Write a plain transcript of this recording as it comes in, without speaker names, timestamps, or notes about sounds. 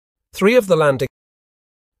Three of the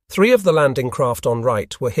landing craft on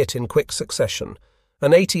right were hit in quick succession.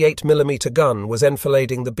 An 88mm gun was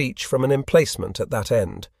enfilading the beach from an emplacement at that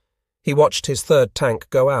end. He watched his third tank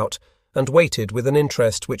go out and waited with an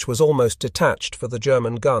interest which was almost detached for the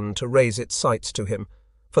German gun to raise its sights to him.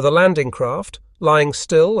 For the landing craft, lying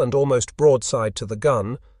still and almost broadside to the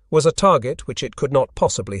gun, was a target which it could not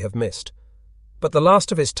possibly have missed. But the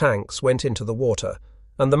last of his tanks went into the water,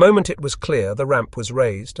 and the moment it was clear the ramp was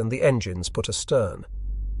raised and the engines put astern.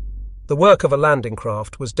 The work of a landing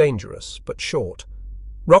craft was dangerous but short.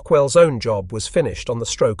 Rockwell's own job was finished on the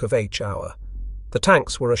stroke of H hour. The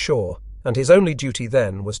tanks were ashore, and his only duty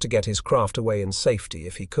then was to get his craft away in safety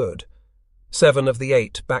if he could. 7 of the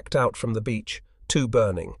 8 backed out from the beach, 2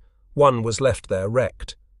 burning. 1 was left there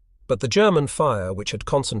wrecked. But the German fire, which had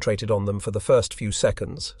concentrated on them for the first few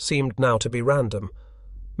seconds, seemed now to be random.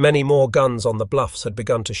 Many more guns on the bluffs had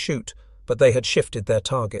begun to shoot, but they had shifted their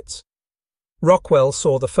targets. Rockwell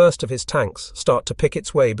saw the first of his tanks start to pick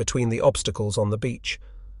its way between the obstacles on the beach.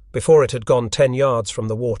 Before it had gone 10 yards from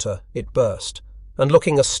the water, it burst, and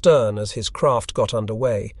looking astern as his craft got under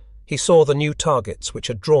way, he saw the new targets which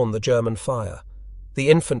had drawn the German fire, the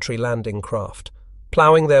infantry landing craft,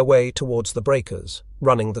 ploughing their way towards the breakers,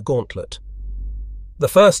 running the gauntlet. The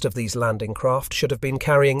first of these landing craft should have been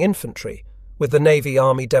carrying infantry, with the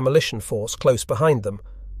Navy-Army demolition force close behind them,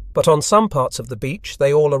 but on some parts of the beach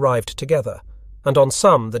they all arrived together, and on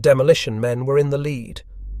some the demolition men were in the lead.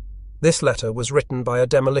 This letter was written by a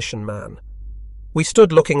demolition man. We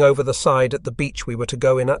stood looking over the side at the beach we were to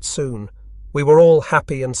go in at soon. We were all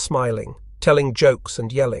happy and smiling, telling jokes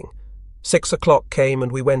and yelling. 6 o'clock came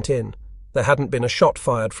and we went in. There hadn't been a shot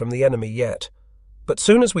fired from the enemy yet. But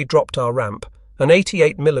soon as we dropped our ramp, an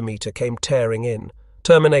 88mm came tearing in,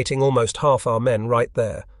 terminating almost half our men right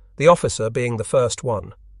there, the officer being the first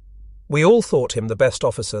one. We all thought him the best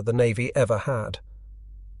officer the Navy ever had.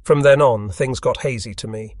 From then on, things got hazy to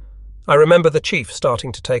me. I remember the chief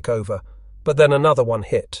starting to take over, but then another one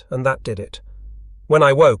hit, and that did it. When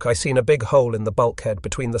I woke, I seen a big hole in the bulkhead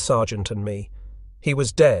between the sergeant and me. He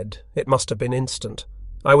was dead. It must have been instant.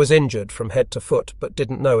 I was injured from head to foot, but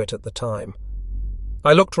didn't know it at the time.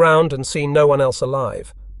 I looked round and seen no one else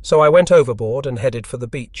alive, so I went overboard and headed for the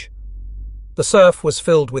beach. The surf was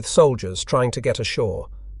filled with soldiers trying to get ashore,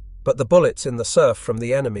 but the bullets in the surf from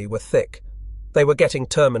the enemy were thick. They were getting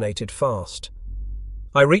terminated fast.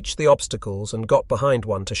 I reached the obstacles and got behind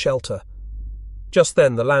one to shelter. Just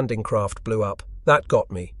then the landing craft blew up. That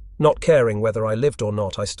got me. Not caring whether I lived or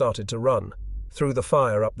not, I started to run, through the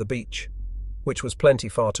fire up the beach, which was plenty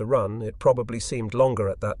far to run. It probably seemed longer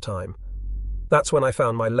at that time. That's when I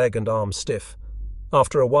found my leg and arm stiff.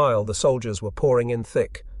 After a while the soldiers were pouring in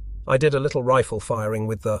thick. I did a little rifle firing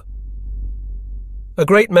with A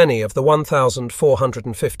great many of the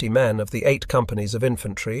 1,450 men of the 8 companies of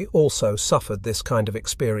infantry also suffered this kind of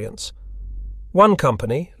experience. One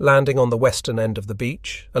company, landing on the western end of the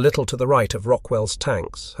beach, a little to the right of Rockwell's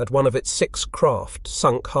tanks, had one of its 6 craft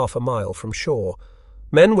sunk half a mile from shore.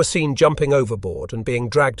 Men were seen jumping overboard and being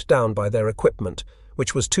dragged down by their equipment,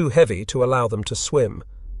 which was too heavy to allow them to swim.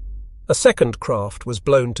 A second craft was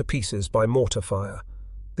blown to pieces by mortar fire.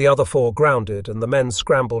 The other 4 grounded and the men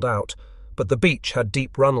scrambled out, but the beach had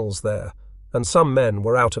deep runnels there, and some men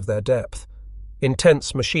were out of their depth.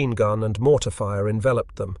 Intense machine gun and mortar fire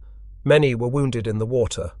enveloped them. Many were wounded in the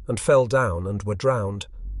water and fell down and were drowned.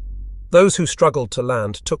 Those who struggled to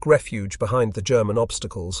land took refuge behind the German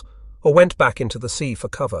obstacles, or went back into the sea for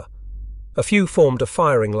cover. A few formed a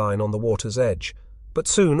firing line on the water's edge, but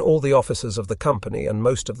soon all the officers of the company and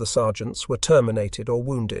most of the sergeants were terminated or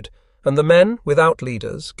wounded, and the men, without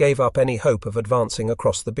leaders, gave up any hope of advancing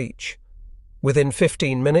across the beach. Within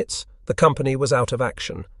 15 minutes, the company was out of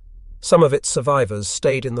action. Some of its survivors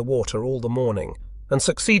stayed in the water all the morning, and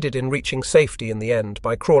succeeded in reaching safety in the end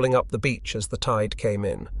by crawling up the beach as the tide came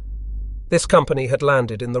in. This company had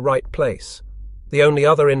landed in the right place. The only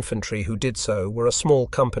other infantry who did so were a small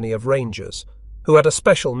company of rangers, who had a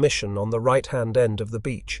special mission on the right-hand end of the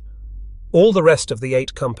beach. All the rest of the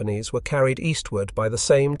 8 companies were carried eastward by the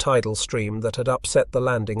same tidal stream that had upset the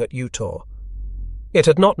landing at Utah. It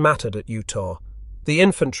had not mattered at Utah. The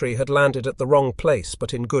infantry had landed at the wrong place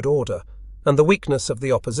but in good order, and the weakness of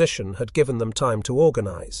the opposition had given them time to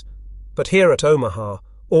organize. But here at Omaha,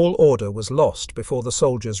 all order was lost before the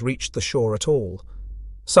soldiers reached the shore at all.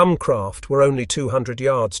 Some craft were only 200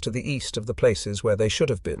 yards to the east of the places where they should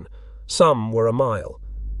have been. Some were a mile.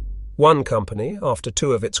 One company, after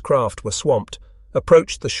 2 of its craft were swamped,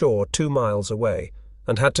 approached the shore 2 miles away,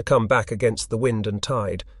 and had to come back against the wind and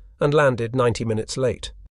tide, and landed 90 minutes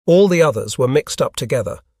late. All the others were mixed up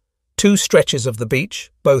together. Two stretches of the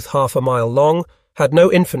beach, both half a mile long, had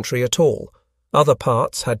no infantry at all. Other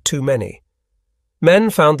parts had too many. Men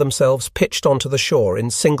found themselves pitched onto the shore in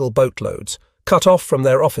single boatloads, cut off from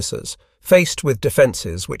their officers, faced with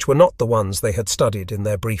defences which were not the ones they had studied in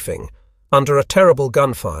their briefing, under a terrible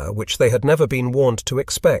gunfire which they had never been warned to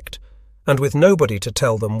expect, and with nobody to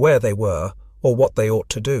tell them where they were or what they ought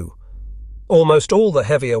to do. Almost all the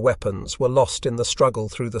heavier weapons were lost in the struggle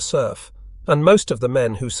through the surf, and most of the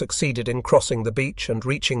men who succeeded in crossing the beach and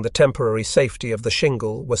reaching the temporary safety of the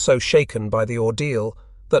shingle were so shaken by the ordeal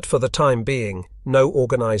that for the time being no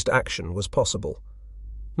organised action was possible.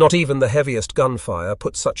 Not even the heaviest gunfire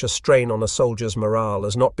put such a strain on a soldier's morale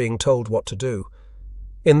as not being told what to do.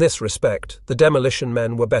 In this respect, the demolition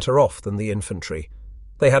men were better off than the infantry.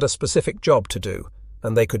 They had a specific job to do,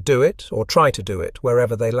 and they could do it or try to do it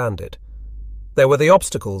wherever they landed. There were the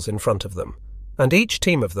obstacles in front of them, and each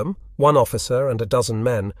team of them, one officer and a dozen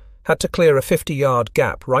men, had to clear a 50-yard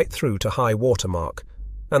gap right through to high water mark,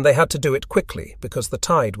 and they had to do it quickly because the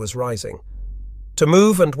tide was rising. To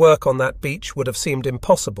move and work on that beach would have seemed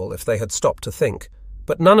impossible if they had stopped to think,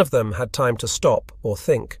 but none of them had time to stop or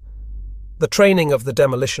think. The training of the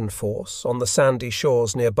demolition force on the sandy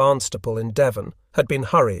shores near Barnstaple in Devon had been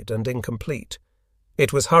hurried and incomplete.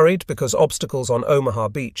 It was hurried because obstacles on Omaha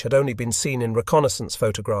Beach had only been seen in reconnaissance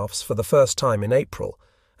photographs for the first time in April,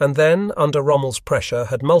 and then, under Rommel's pressure,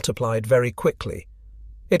 had multiplied very quickly.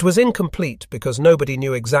 It was incomplete because nobody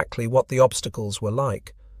knew exactly what the obstacles were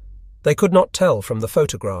like. They could not tell from the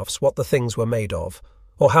photographs what the things were made of,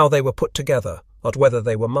 or how they were put together, or whether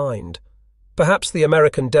they were mined. Perhaps the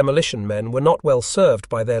American demolition men were not well served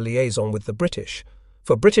by their liaison with the British,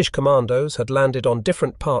 for British commandos had landed on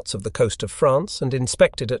different parts of the coast of France and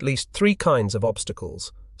inspected at least 3 kinds of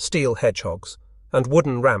obstacles, steel hedgehogs, and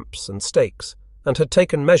wooden ramps and stakes, and had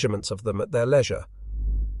taken measurements of them at their leisure.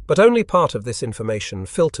 But only part of this information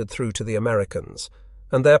filtered through to the Americans,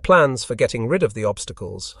 and their plans for getting rid of the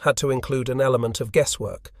obstacles had to include an element of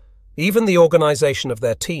guesswork. Even the organisation of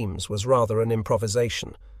their teams was rather an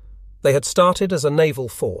improvisation. They had started as a naval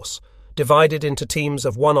force, divided into teams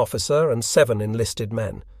of 1 officer and 7 enlisted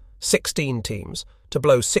men, 16 teams, to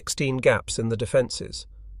blow 16 gaps in the defences.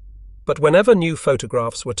 But whenever new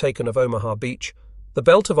photographs were taken of Omaha Beach, the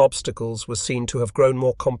belt of obstacles was seen to have grown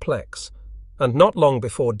more complex, and not long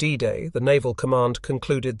before D-Day the Naval Command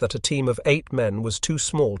concluded that a team of 8 men was too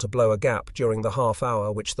small to blow a gap during the half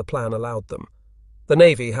hour which the plan allowed them. The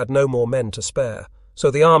Navy had no more men to spare,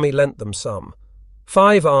 so the Army lent them some.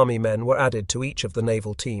 5 Army men were added to each of the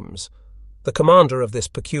naval teams. The commander of this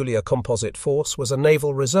peculiar composite force was a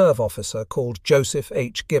naval reserve officer called Joseph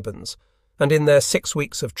H. Gibbons, and in their 6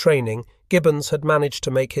 weeks of training, Gibbons had managed to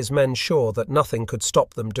make his men sure that nothing could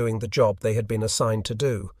stop them doing the job they had been assigned to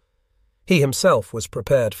do. He himself was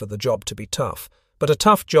prepared for the job to be tough, but a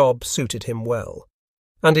tough job suited him well.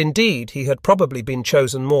 And indeed, he had probably been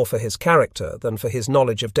chosen more for his character than for his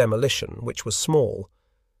knowledge of demolition, which was small.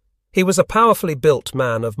 He was a powerfully built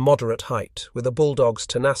man of moderate height, with a bulldog's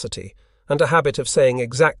tenacity, and a habit of saying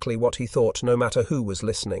exactly what he thought no matter who was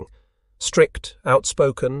listening. Strict,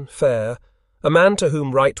 outspoken, fair, a man to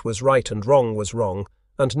whom right was right and wrong was wrong,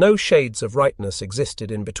 and no shades of rightness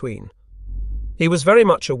existed in between. He was very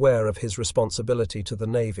much aware of his responsibility to the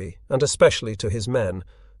Navy, and especially to his men,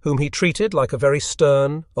 whom he treated like a very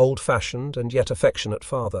stern, old-fashioned, and yet affectionate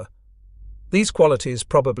father. These qualities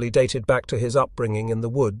probably dated back to his upbringing in the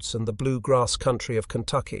woods and the blue-grass country of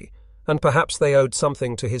Kentucky, and perhaps they owed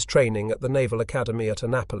something to his training at the Naval Academy at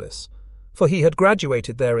Annapolis, for he had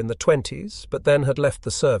graduated there in the 20s, but then had left the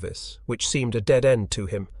service, which seemed a dead end to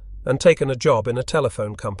him, and taken a job in a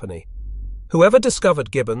telephone company. Whoever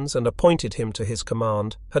discovered Gibbons and appointed him to his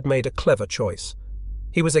command had made a clever choice.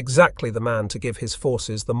 He was exactly the man to give his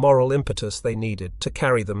forces the moral impetus they needed to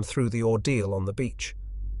carry them through the ordeal on the beach.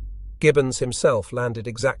 Gibbons himself landed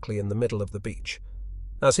exactly in the middle of the beach.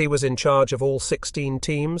 As he was in charge of all 16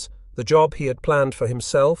 teams, the job he had planned for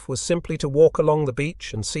himself was simply to walk along the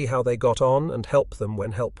beach and see how they got on and help them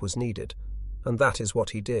when help was needed. And that is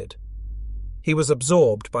what he did. He was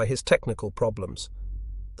absorbed by his technical problems.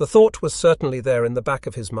 The thought was certainly there in the back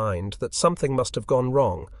of his mind that something must have gone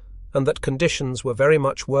wrong, and that conditions were very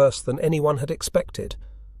much worse than anyone had expected.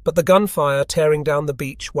 But the gunfire tearing down the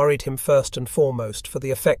beach worried him first and foremost for the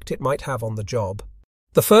effect it might have on the job.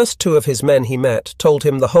 The first 2 of his men he met told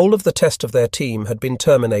him the whole of the test of their team had been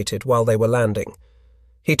terminated while they were landing.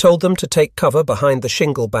 He told them to take cover behind the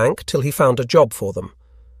shingle bank till he found a job for them.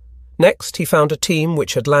 Next, he found a team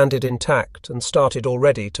which had landed intact and started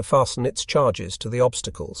already to fasten its charges to the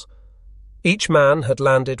obstacles. Each man had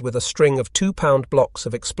landed with a string of 2-pound blocks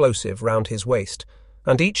of explosive round his waist,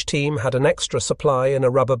 and each team had an extra supply in a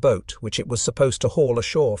rubber boat which it was supposed to haul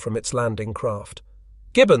ashore from its landing craft.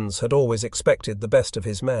 Gibbons had always expected the best of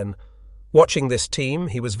his men. Watching this team,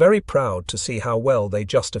 he was very proud to see how well they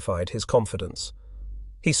justified his confidence.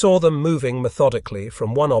 He saw them moving methodically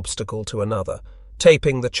from one obstacle to another,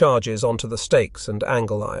 taping the charges onto the stakes and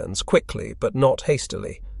angle irons quickly but not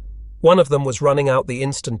hastily. One of them was running out the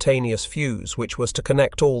instantaneous fuse which was to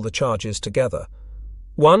connect all the charges together.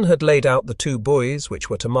 One had laid out the two buoys which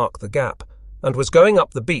were to mark the gap, and was going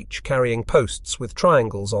up the beach carrying posts with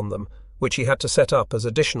triangles on them, which he had to set up as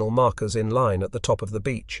additional markers in line at the top of the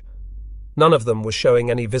beach. None of them was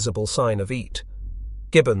showing any visible sign of eat.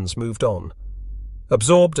 Gibbons moved on.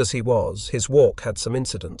 Absorbed as he was, his walk had some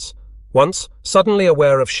incidents. Once, suddenly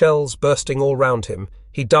aware of shells bursting all round him,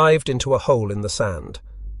 he dived into a hole in the sand.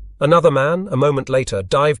 Another man, a moment later,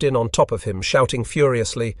 dived in on top of him, shouting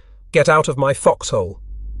furiously, "Get out of my foxhole!"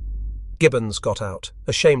 Gibbons got out,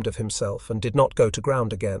 ashamed of himself, and did not go to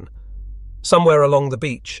ground again. Somewhere along the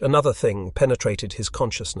beach, another thing penetrated his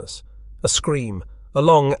consciousness. A scream, a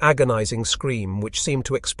long, agonizing scream which seemed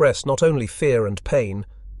to express not only fear and pain,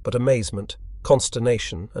 but amazement,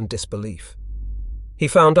 consternation, and disbelief. He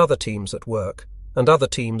found other teams at work, and other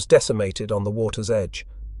teams decimated on the water's edge,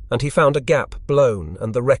 and he found a gap blown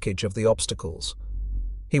and the wreckage of the obstacles.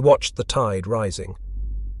 He watched the tide rising.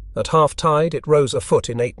 At half-tide it rose a foot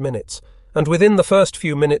in 8 minutes, and within the first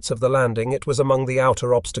few minutes of the landing it was among the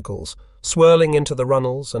outer obstacles, swirling into the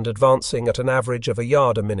runnels and advancing at an average of a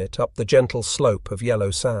yard a minute up the gentle slope of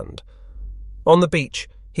yellow sand. On the beach,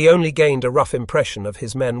 he only gained a rough impression of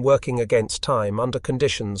his men working against time under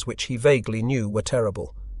conditions which he vaguely knew were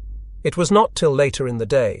terrible. It was not till later in the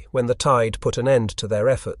day, when the tide put an end to their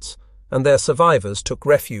efforts, and their survivors took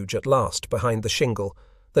refuge at last behind the shingle,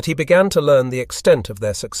 that he began to learn the extent of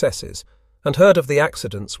their successes, and heard of the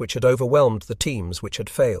accidents which had overwhelmed the teams which had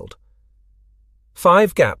failed.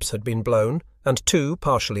 5 gaps had been blown, and 2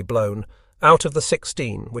 partially blown, out of the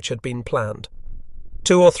 16 which had been planned.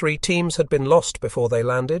 2 or 3 teams had been lost before they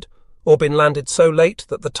landed, or been landed so late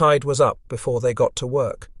that the tide was up before they got to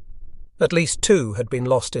work. At least 2 had been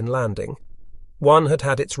lost in landing. One had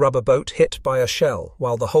had its rubber boat hit by a shell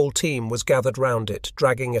while the whole team was gathered round it,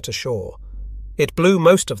 dragging it ashore. It blew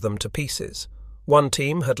most of them to pieces. One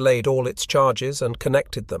team had laid all its charges and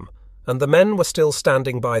connected them, and the men were still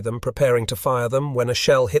standing by them preparing to fire them when a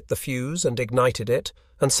shell hit the fuse and ignited it,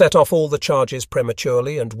 and set off all the charges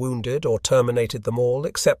prematurely and wounded or terminated them all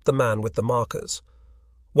except the man with the markers.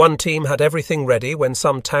 One team had everything ready when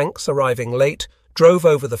some tanks, arriving late, drove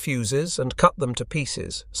over the fuses and cut them to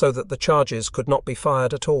pieces so that the charges could not be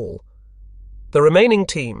fired at all. The remaining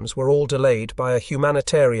teams were all delayed by a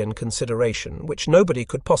humanitarian consideration which nobody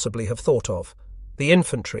could possibly have thought of: the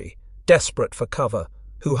infantry, desperate for cover,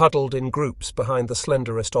 who huddled in groups behind the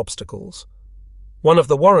slenderest obstacles. One of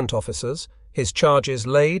the warrant officers, his charges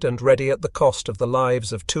laid and ready at the cost of the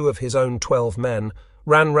lives of 2 of his own 12 men,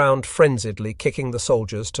 ran round frenziedly kicking the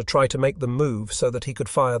soldiers to try to make them move so that he could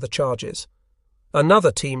fire the charges.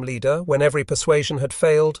 Another team leader, when every persuasion had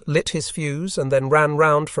failed, lit his fuse and then ran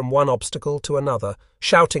round from one obstacle to another,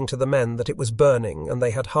 shouting to the men that it was burning and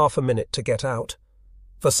they had half a minute to get out.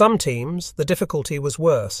 For some teams, the difficulty was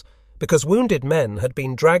worse, because wounded men had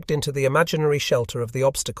been dragged into the imaginary shelter of the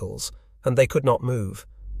obstacles, and they could not move.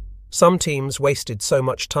 Some teams wasted so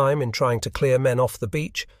much time in trying to clear men off the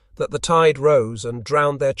beach that the tide rose and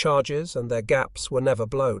drowned their charges, and their gaps were never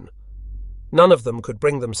blown. None of them could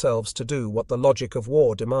bring themselves to do what the logic of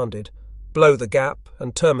war demanded: blow the gap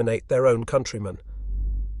and terminate their own countrymen.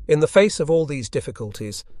 In the face of all these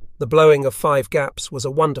difficulties, the blowing of 5 gaps was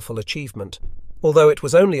a wonderful achievement, although it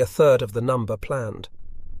was only a third of the number planned.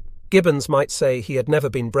 Gibbons might say he had never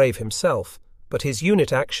been brave himself, but his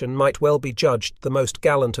unit action might well be judged the most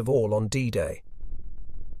gallant of all on D-Day.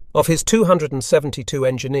 Of his 272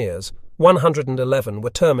 engineers, 111 were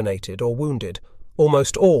terminated or wounded,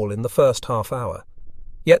 almost all in the first half hour.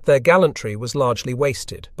 Yet their gallantry was largely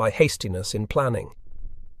wasted by hastiness in planning.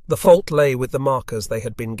 The fault lay with the markers they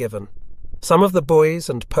had been given. Some of the buoys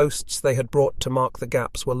and posts they had brought to mark the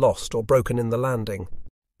gaps were lost or broken in the landing.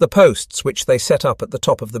 The posts which they set up at the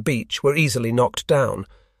top of the beach were easily knocked down,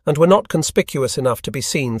 and were not conspicuous enough to be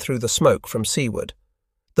seen through the smoke from seaward.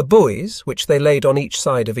 The buoys, which they laid on each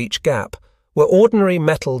side of each gap, were ordinary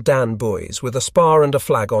metal Dan buoys with a spar and a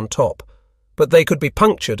flag on top, but they could be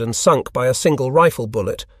punctured and sunk by a single rifle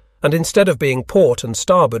bullet, and instead of being port and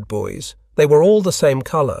starboard buoys, they were all the same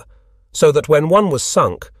colour, so that when one was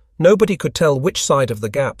sunk, nobody could tell which side of the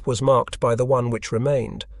gap was marked by the one which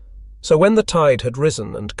remained. So when the tide had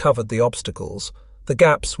risen and covered the obstacles, the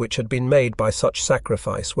gaps which had been made by such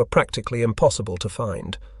sacrifice were practically impossible to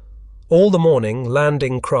find. All the morning,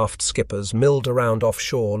 landing craft skippers milled around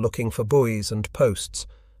offshore looking for buoys and posts,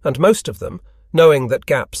 and most of them, knowing that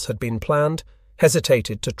gaps had been planned,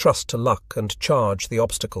 hesitated to trust to luck and charge the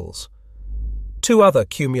obstacles. Two other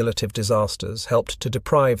cumulative disasters helped to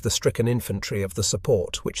deprive the stricken infantry of the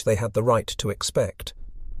support which they had the right to expect.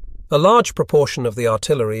 A large proportion of the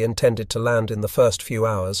artillery intended to land in the first few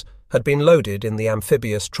hours had been loaded in the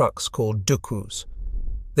amphibious trucks called dukus.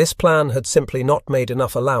 This plan had simply not made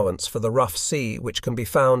enough allowance for the rough sea which can be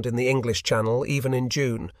found in the English Channel even in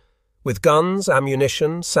June. With guns,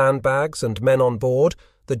 ammunition, sandbags, and men on board,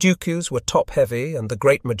 the dukus were top-heavy and the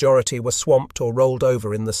great majority were swamped or rolled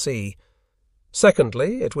over in the sea.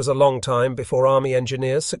 Secondly, it was a long time before army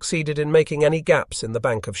engineers succeeded in making any gaps in the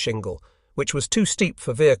bank of shingle, which was too steep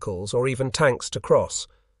for vehicles or even tanks to cross,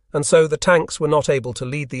 and so the tanks were not able to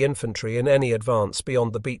lead the infantry in any advance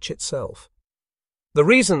beyond the beach itself. The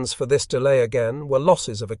reasons for this delay again were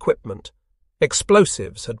losses of equipment.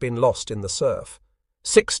 Explosives had been lost in the surf.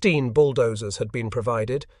 16 bulldozers had been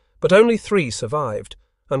provided, but only 3 survived,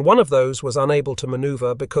 and one of those was unable to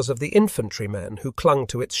maneuver because of the infantrymen who clung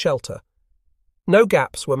to its shelter. No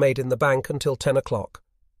gaps were made in the bank until 10 o'clock.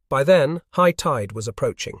 By then, high tide was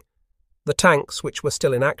approaching. The tanks, which were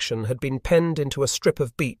still in action, had been penned into a strip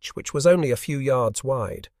of beach which was only a few yards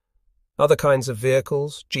wide. Other kinds of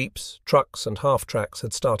vehicles, jeeps, trucks and half-tracks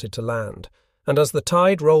had started to land, and as the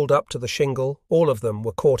tide rolled up to the shingle, all of them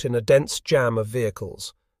were caught in a dense jam of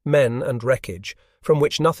vehicles, men and wreckage, from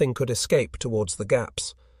which nothing could escape towards the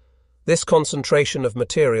gaps. This concentration of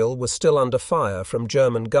material was still under fire from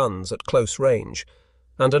German guns at close range,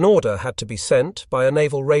 and an order had to be sent by a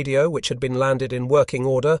naval radio which had been landed in working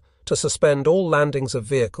order to suspend all landings of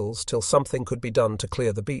vehicles till something could be done to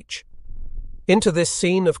clear the beach. Into this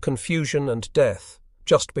scene of confusion and death,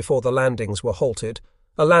 just before the landings were halted,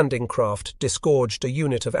 a landing craft disgorged a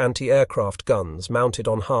unit of anti-aircraft guns mounted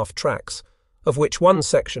on half-tracks, of which one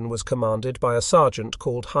section was commanded by a sergeant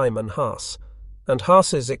called Hyman Haas, and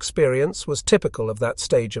Haas's experience was typical of that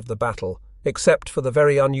stage of the battle, except for the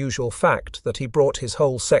very unusual fact that he brought his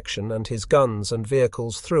whole section and his guns and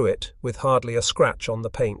vehicles through it with hardly a scratch on the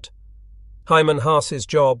paint. Hyman Haas's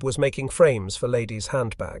job was making frames for ladies'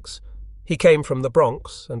 handbags. He came from the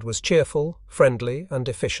Bronx and was cheerful, friendly, and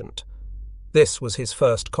efficient. This was his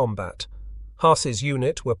first combat. Haas's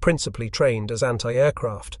unit were principally trained as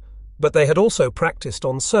anti-aircraft, but they had also practiced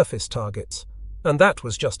on surface targets, and that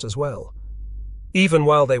was just as well. Even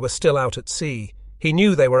while they were still out at sea, he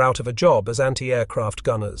knew they were out of a job as anti-aircraft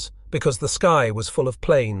gunners, because the sky was full of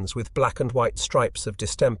planes with black and white stripes of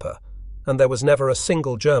distemper, and there was never a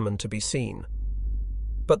single German to be seen.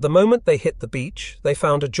 But the moment they hit the beach, they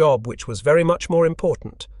found a job which was very much more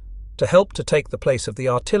important, to help to take the place of the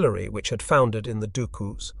artillery which had foundered in the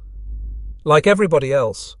dukus. Like everybody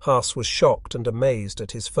else, Haas was shocked and amazed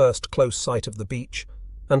at his first close sight of the beach,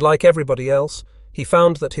 and like everybody else, he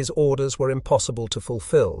found that his orders were impossible to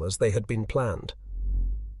fulfill as they had been planned.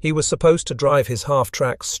 He was supposed to drive his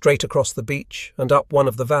half-tracks straight across the beach and up one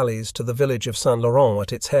of the valleys to the village of Saint-Laurent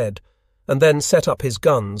at its head, and then set up his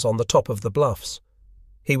guns on the top of the bluffs.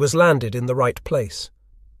 He was landed in the right place.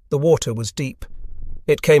 The water was deep.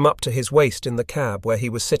 It came up to his waist in the cab where he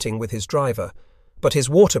was sitting with his driver, but his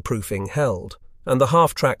waterproofing held, and the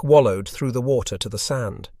half-track wallowed through the water to the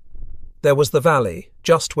sand. There was the valley,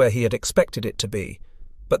 just where he had expected it to be,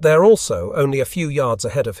 but there also, only a few yards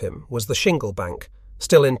ahead of him, was the shingle bank,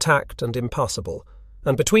 still intact and impassable,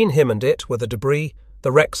 and between him and it were the debris,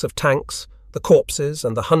 the wrecks of tanks, the corpses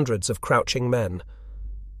and the hundreds of crouching men.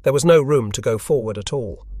 There was no room to go forward at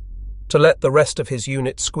all. To let the rest of his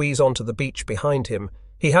unit squeeze onto the beach behind him,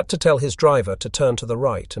 he had to tell his driver to turn to the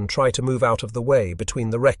right and try to move out of the way between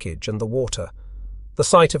the wreckage and the water. The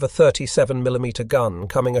sight of a 37mm gun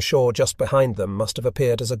coming ashore just behind them must have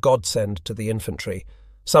appeared as a godsend to the infantry,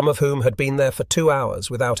 some of whom had been there for 2 hours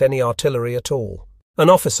without any artillery at all. An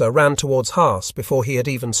officer ran towards Haas before he had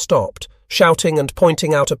even stopped, shouting and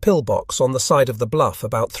pointing out a pillbox on the side of the bluff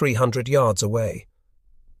about 300 yards away.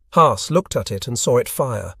 Haas looked at it and saw it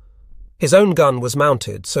fire. His own gun was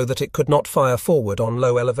mounted so that it could not fire forward on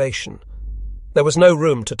low elevation. There was no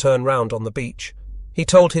room to turn round on the beach. He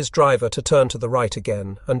told his driver to turn to the right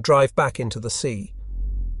again and drive back into the sea.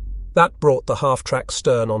 That brought the half-track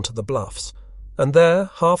stern onto the bluffs, and there,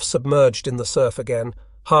 half submerged in the surf again,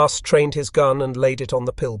 Haas trained his gun and laid it on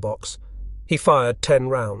the pillbox. He fired 10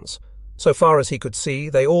 rounds. So far as he could see,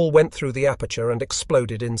 they all went through the aperture and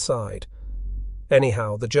exploded inside.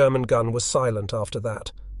 Anyhow, the German gun was silent after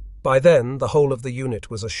that. By then, the whole of the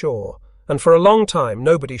unit was ashore, and for a long time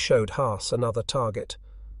nobody showed Haas another target.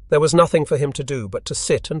 There was nothing for him to do but to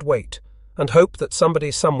sit and wait, and hope that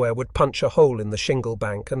somebody somewhere would punch a hole in the shingle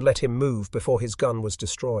bank and let him move before his gun was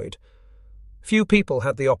destroyed. Few people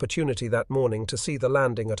had the opportunity that morning to see the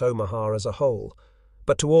landing at Omaha as a whole,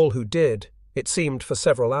 but to all who did, it seemed for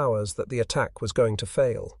several hours that the attack was going to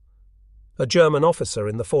fail. A German officer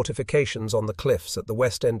in the fortifications on the cliffs at the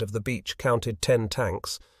west end of the beach counted 10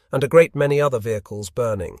 tanks and a great many other vehicles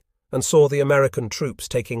burning, and saw the American troops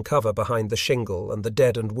taking cover behind the shingle and the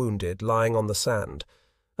dead and wounded lying on the sand,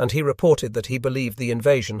 and he reported that he believed the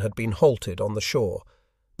invasion had been halted on the shore.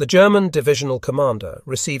 The German divisional commander,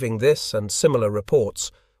 receiving this and similar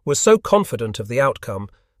reports, was so confident of the outcome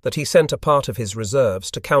that he sent a part of his reserves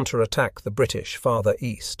to counterattack the British farther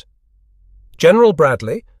east. General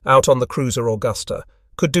Bradley, out on the cruiser Augusta,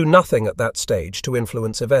 could do nothing at that stage to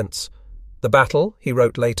influence events. The battle, he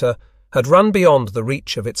wrote later, had run beyond the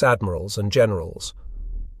reach of its admirals and generals.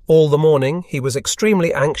 All the morning he was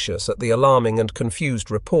extremely anxious at the alarming and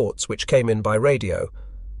confused reports which came in by radio.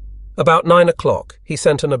 About 9 o'clock he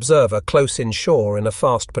sent an observer close inshore in a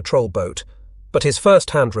fast patrol boat, but his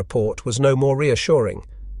first-hand report was no more reassuring.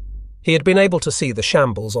 He had been able to see the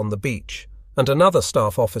shambles on the beach, and another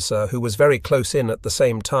staff officer who was very close in at the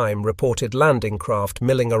same time reported landing craft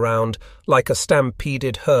milling around like a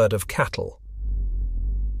stampeded herd of cattle.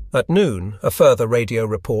 At noon, a further radio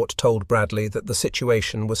report told Bradley that the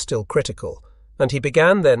situation was still critical, and he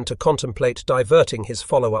began then to contemplate diverting his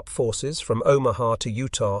follow-up forces from Omaha to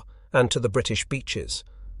Utah and to the British beaches,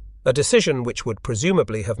 a decision which would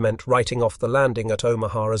presumably have meant writing off the landing at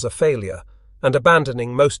Omaha as a failure and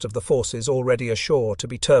abandoning most of the forces already ashore to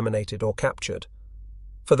be terminated or captured.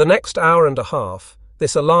 For the next hour and a half,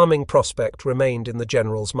 this alarming prospect remained in the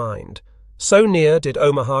general's mind. So near did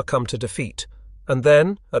Omaha come to defeat, and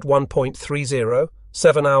then, at 1.30,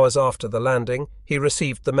 7 hours after the landing, he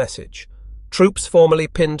received the message: troops formally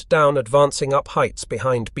pinned down advancing up heights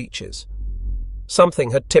behind beaches.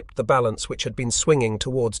 Something had tipped the balance which had been swinging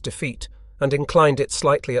towards defeat, and inclined it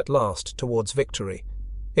slightly at last towards victory.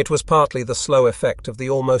 It was partly the slow effect of the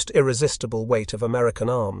almost irresistible weight of American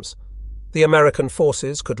arms. The American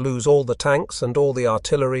forces could lose all the tanks and all the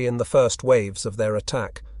artillery in the first waves of their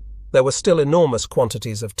attack. There were still enormous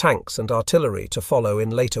quantities of tanks and artillery to follow in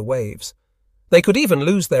later waves. They could even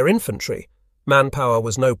lose their infantry. Manpower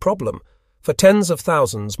was no problem, for tens of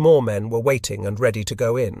thousands more men were waiting and ready to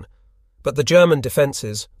go in. But the German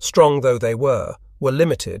defences, strong though they were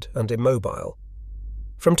limited and immobile.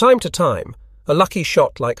 From time to time, a lucky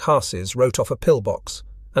shot like Haas's wrote off a pillbox,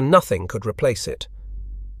 and nothing could replace it.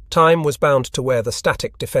 Time was bound to wear the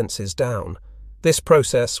static defences down. This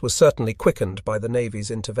process was certainly quickened by the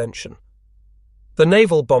Navy's intervention. The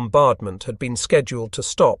naval bombardment had been scheduled to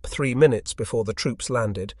stop 3 minutes before the troops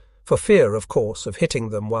landed, for fear, of course, of hitting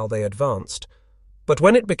them while they advanced. But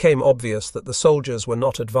when it became obvious that the soldiers were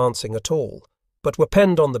not advancing at all, but were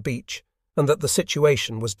penned on the beach, and that the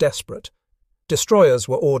situation was desperate, destroyers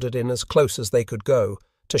were ordered in as close as they could go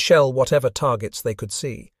to shell whatever targets they could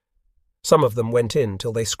see. Some of them went in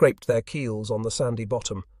till they scraped their keels on the sandy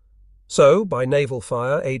bottom. So, by naval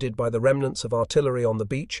fire aided by the remnants of artillery on the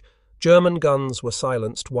beach, German guns were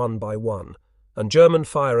silenced one by one, and German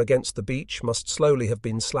fire against the beach must slowly have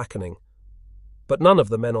been slackening. But none of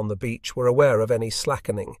the men on the beach were aware of any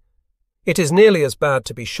slackening. It is nearly as bad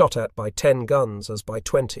to be shot at by 10 guns as by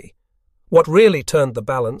 20. What really turned the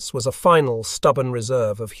balance was a final stubborn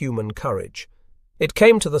reserve of human courage. It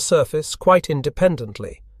came to the surface quite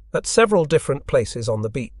independently, at several different places on the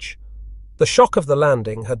beach. The shock of the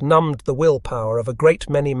landing had numbed the willpower of a great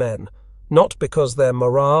many men, not because their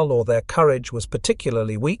morale or their courage was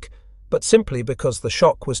particularly weak, but simply because the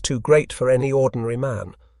shock was too great for any ordinary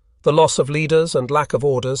man. The loss of leaders and lack of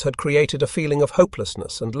orders had created a feeling of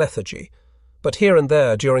hopelessness and lethargy, but here and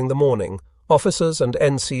there during the morning, officers and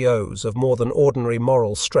NCOs of more than ordinary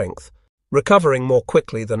moral strength, recovering more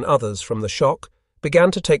quickly than others from the shock,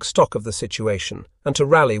 began to take stock of the situation and to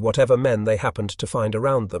rally whatever men they happened to find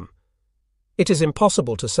around them. It is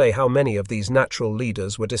impossible to say how many of these natural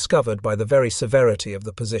leaders were discovered by the very severity of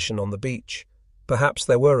the position on the beach. Perhaps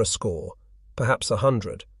there were a score, perhaps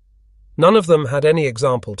 100. None of them had any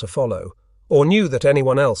example to follow, or knew that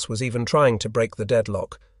anyone else was even trying to break the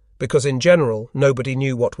deadlock, because in general nobody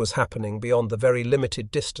knew what was happening beyond the very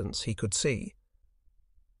limited distance he could see.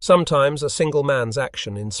 Sometimes a single man's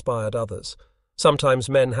action inspired others. Sometimes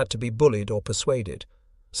men had to be bullied or persuaded.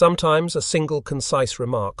 Sometimes a single concise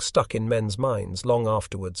remark stuck in men's minds long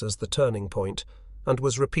afterwards as the turning point, and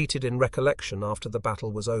was repeated in recollection after the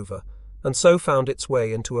battle was over, and so found its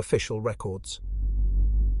way into official records.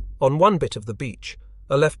 On one bit of the beach,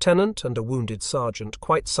 a lieutenant and a wounded sergeant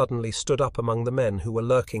quite suddenly stood up among the men who were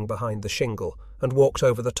lurking behind the shingle and walked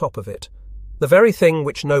over the top of it, the very thing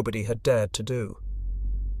which nobody had dared to do.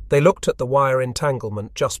 They looked at the wire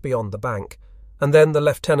entanglement just beyond the bank, and then the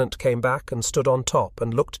lieutenant came back and stood on top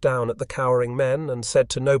and looked down at the cowering men and said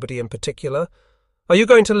to nobody in particular, "Are you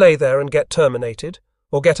going to lay there and get terminated,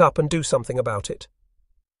 or get up and do something about it?"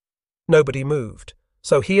 Nobody moved,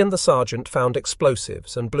 so he and the sergeant found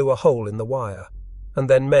explosives and blew a hole in the wire, and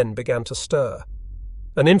then men began to stir.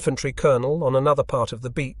 An infantry colonel on another part of the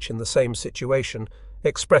beach in the same situation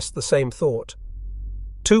expressed the same thought.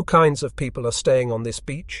 "Two kinds of people are staying on this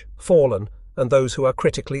beach, fallen and those who are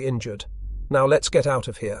critically injured. Now let's get out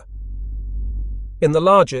of here." In the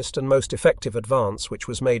largest and most effective advance which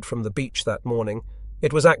was made from the beach that morning,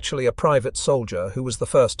 it was actually a private soldier who was the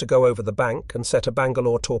first to go over the bank and set a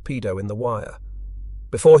Bangalore torpedo in the wire.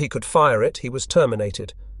 Before he could fire it, he was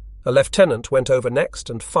terminated. A lieutenant went over next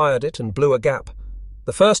and fired it and blew a gap.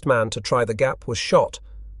 The first man to try the gap was shot,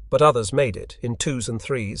 but others made it in twos and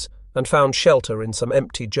threes and found shelter in some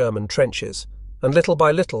empty German trenches, and little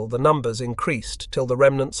by little the numbers increased till the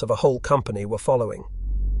remnants of a whole company were following.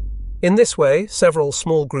 In this way, several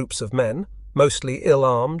small groups of men, mostly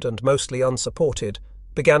ill-armed and mostly unsupported,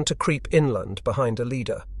 began to creep inland behind a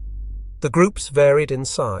leader. The groups varied in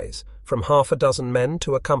size, from half a dozen men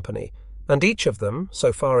to a company, and each of them,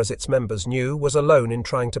 so far as its members knew, was alone in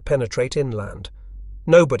trying to penetrate inland.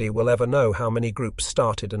 Nobody will ever know how many groups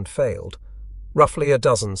started and failed. Roughly a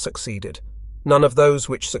dozen succeeded. None of those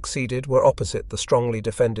which succeeded were opposite the strongly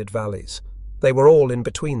defended valleys. They were all in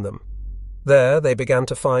between them. There they began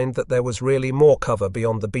to find that there was really more cover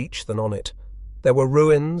beyond the beach than on it. There were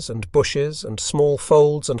ruins and bushes and small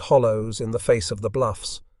folds and hollows in the face of the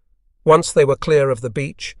bluffs. Once they were clear of the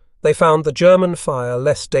beach, they found the German fire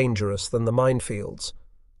less dangerous than the minefields.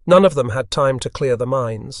 None of them had time to clear the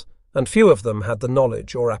mines, and few of them had the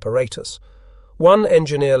knowledge or apparatus. One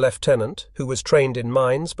engineer lieutenant, who was trained in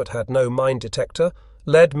mines but had no mine detector,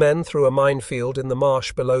 led men through a minefield in the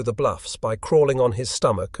marsh below the bluffs by crawling on his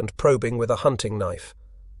stomach and probing with a hunting knife.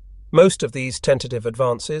 Most of these tentative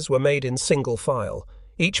advances were made in single file,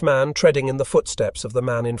 each man treading in the footsteps of the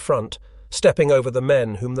man in front, stepping over the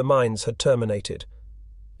men whom the mines had terminated.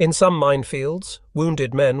 In some minefields,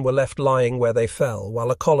 wounded men were left lying where they fell while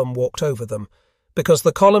a column walked over them, because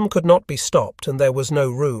the column could not be stopped and there was no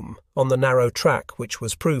room, on the narrow track which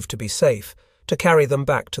was proved to be safe, to carry them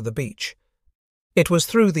back to the beach. It was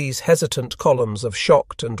through these hesitant columns of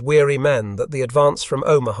shocked and weary men that the advance from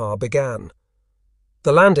Omaha began.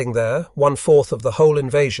 The landing there, 1/4 of the whole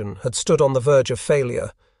invasion, had stood on the verge of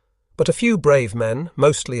failure, but a few brave men,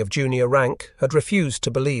 mostly of junior rank, had refused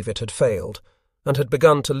to believe it had failed, and had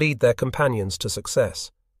begun to lead their companions to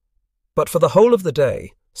success. But for the whole of the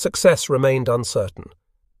day, success remained uncertain.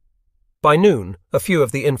 By noon, a few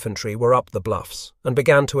of the infantry were up the bluffs and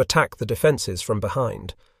began to attack the defences from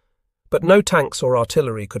behind. But no tanks or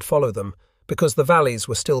artillery could follow them, because the valleys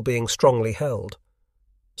were still being strongly held.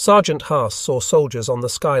 Sergeant Haas saw soldiers on the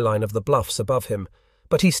skyline of the bluffs above him,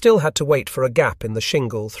 but he still had to wait for a gap in the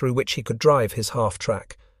shingle through which he could drive his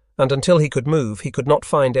half-track, and until he could move he could not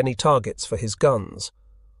find any targets for his guns.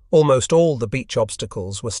 Almost all the beach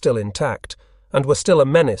obstacles were still intact, and were still a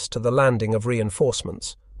menace to the landing of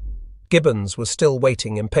reinforcements. Gibbons was still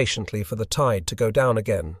waiting impatiently for the tide to go down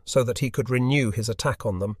again so that he could renew his attack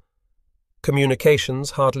on them.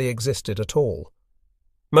 Communications hardly existed at all.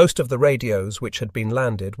 Most of the radios which had been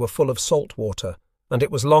landed were full of salt water, and it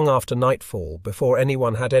was long after nightfall before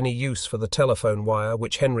anyone had any use for the telephone wire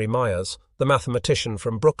which Henry Myers, the mathematician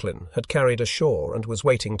from Brooklyn, had carried ashore and was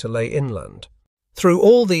waiting to lay inland. Through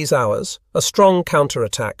all these hours, a strong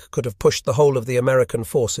counterattack could have pushed the whole of the American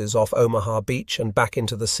forces off Omaha Beach and back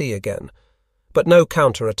into the sea again. But no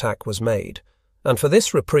counterattack was made, and for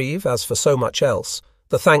this reprieve, as for so much else,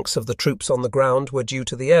 the thanks of the troops on the ground were due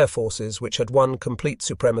to the air forces which had won complete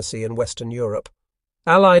supremacy in Western Europe.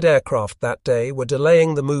 Allied aircraft that day were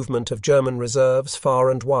delaying the movement of German reserves far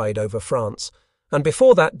and wide over France, and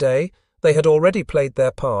before that day they had already played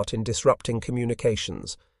their part in disrupting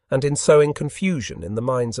communications and in sowing confusion in the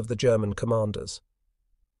minds of the German commanders.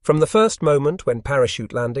 From the first moment when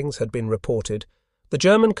parachute landings had been reported, the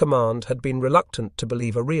German command had been reluctant to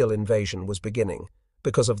believe a real invasion was beginning,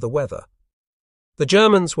 because of the weather. The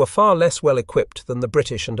Germans were far less well equipped than the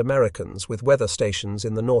British and Americans with weather stations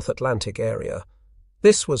in the North Atlantic area.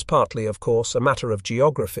 This was partly, of course, a matter of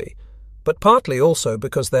geography, but partly also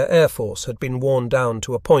because their air force had been worn down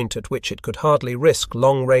to a point at which it could hardly risk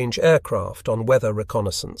long-range aircraft on weather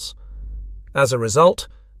reconnaissance. As a result,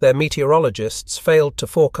 Their meteorologists failed to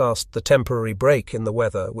forecast the temporary break in the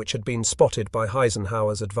weather which had been spotted by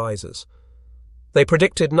Eisenhower's advisers. They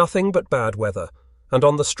predicted nothing but bad weather, and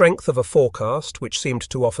on the strength of a forecast which seemed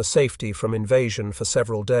to offer safety from invasion for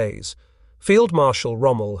several days, Field Marshal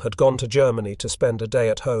Rommel had gone to Germany to spend a day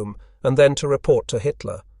at home and then to report to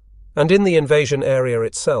Hitler. And in the invasion area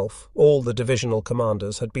itself, all the divisional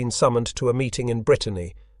commanders had been summoned to a meeting in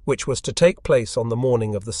Brittany, which was to take place on the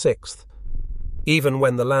morning of the 6th. Even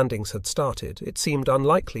when the landings had started, it seemed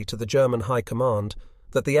unlikely to the German High Command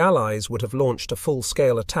that the Allies would have launched a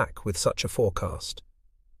full-scale attack with such a forecast.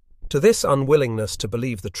 To this unwillingness to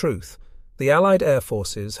believe the truth, the Allied air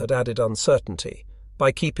forces had added uncertainty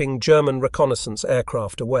by keeping German reconnaissance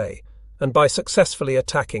aircraft away and by successfully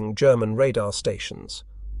attacking German radar stations.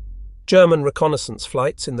 German reconnaissance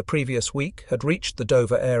flights in the previous week had reached the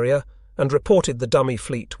Dover area and reported the dummy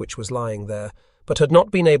fleet which was lying there, but had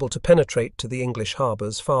not been able to penetrate to the English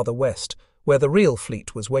harbours farther west, where the real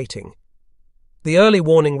fleet was waiting. The early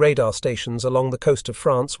warning radar stations along the coast of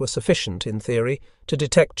France were sufficient, in theory, to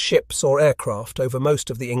detect ships or aircraft over most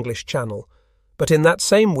of the English Channel, but in that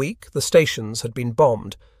same week the stations had been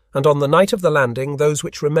bombed, and on the night of the landing those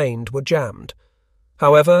which remained were jammed.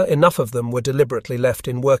 However, enough of them were deliberately left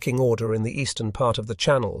in working order in the eastern part of the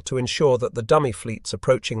Channel to ensure that the dummy fleets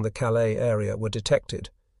approaching the Calais area were detected.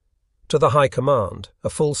 To the High Command, a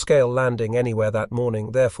full-scale landing anywhere that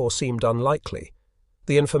morning therefore seemed unlikely.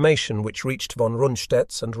 The information which reached von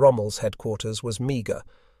Rundstedt's and Rommel's headquarters was meagre,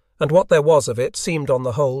 and what there was of it seemed on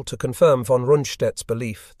the whole to confirm von Rundstedt's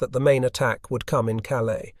belief that the main attack would come in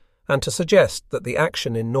Calais, and to suggest that the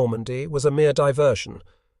action in Normandy was a mere diversion.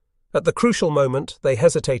 At the crucial moment, they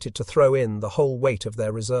hesitated to throw in the whole weight of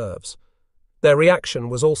their reserves. Their reaction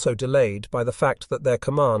was also delayed by the fact that their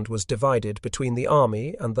command was divided between the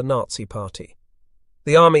army and the Nazi party.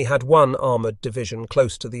 The army had one armoured division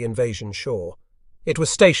close to the invasion shore. It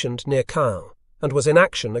was stationed near Caen and was in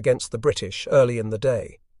action against the British early in the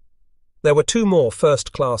day. There were two more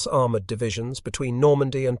first-class armoured divisions between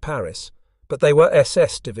Normandy and Paris, but they were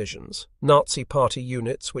SS divisions, Nazi party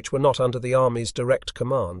units which were not under the army's direct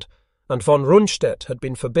command, and von Rundstedt had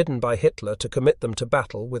been forbidden by Hitler to commit them to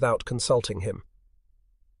battle without consulting him.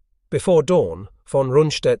 Before dawn, von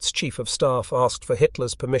Rundstedt's chief of staff asked for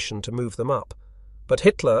Hitler's permission to move them up, but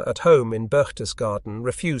Hitler at home in Berchtesgaden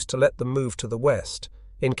refused to let them move to the west,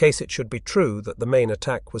 in case it should be true that the main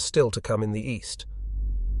attack was still to come in the east.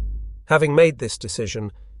 Having made this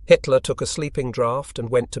decision, Hitler took a sleeping draught and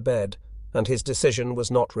went to bed, and his decision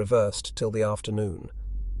was not reversed till the afternoon.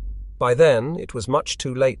 By then, it was much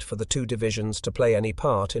too late for the two divisions to play any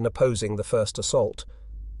part in opposing the first assault,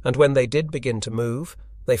 and when they did begin to move,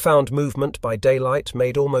 they found movement by daylight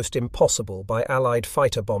made almost impossible by Allied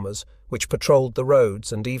fighter bombers which patrolled the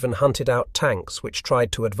roads and even hunted out tanks which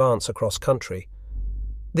tried to advance across country.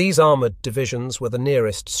 These armoured divisions were the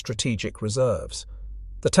nearest strategic reserves.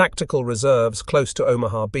 The tactical reserves close to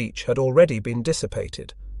Omaha Beach had already been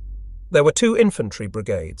dissipated. There were two infantry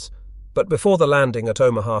brigades, but before the landing at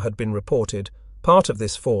Omaha had been reported, part of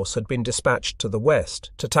this force had been dispatched to the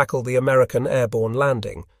west to tackle the American airborne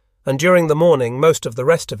landing, and during the morning most of the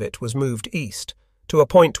rest of it was moved east, to a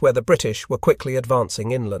point where the British were quickly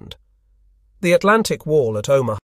advancing inland. The Atlantic Wall at Omaha